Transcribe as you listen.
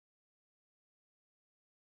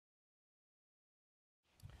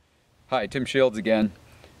Hi, Tim Shields again.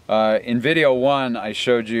 In video 1 I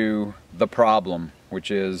showed you the problem,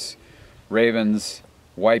 which is ravens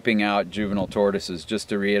wiping out juvenile tortoises. Just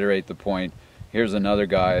to reiterate the point, here's another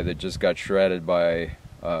guy that just got shredded by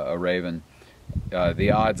a raven.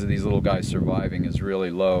 The odds of these little guys surviving is really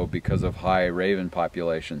low because of high raven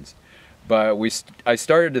populations. But I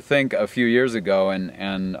started to think a few years ago,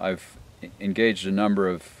 and I've engaged a number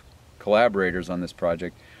of collaborators on this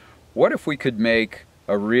project, what if we could make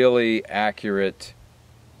a really accurate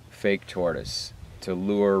fake tortoise to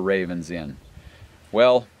lure ravens in?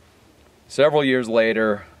 Well, several years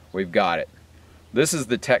later, we've got it. This is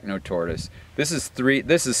the Techno-tortoise. This is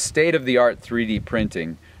state-of-the-art 3D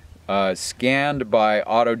printing, scanned by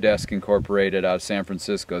Autodesk Incorporated out of San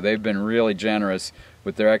Francisco. They've been really generous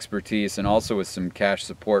with their expertise and also with some cash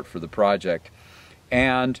support for the project.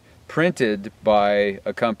 And printed by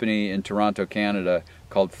a company in Toronto, Canada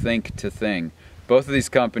called Think2Thing. Both of these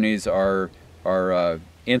companies are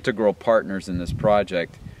integral partners in this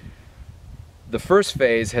project. The first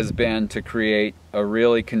phase has been to create a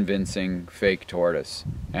really convincing fake tortoise,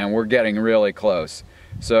 and we're getting really close.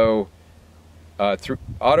 So through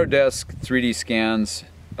Autodesk 3D scans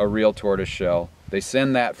a real tortoise shell. They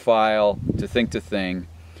send that file to Think2Thing.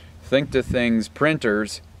 Think2Thing's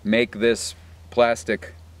printers make this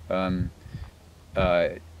plastic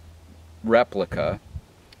replica.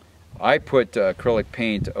 I put acrylic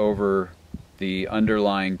paint over the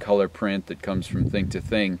underlying color print that comes from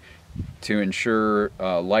Think2Thing to ensure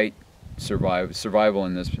light survival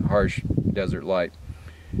in this harsh desert light.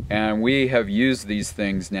 And we have used these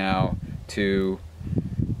things now to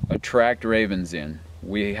attract ravens in.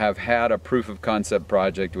 We have had a proof of concept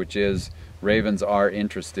project, which is ravens are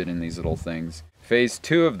interested in these little things. Phase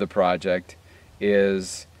 2 of the project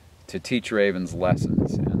is to teach ravens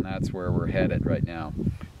lessons, and that's where we're headed right now.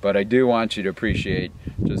 But I do want you to appreciate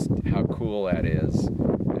just how cool that is,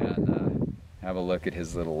 and have a look at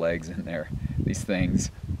his little legs in there. These things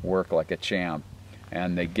work like a champ,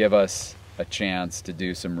 and they give us a chance to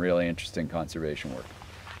do some really interesting conservation work.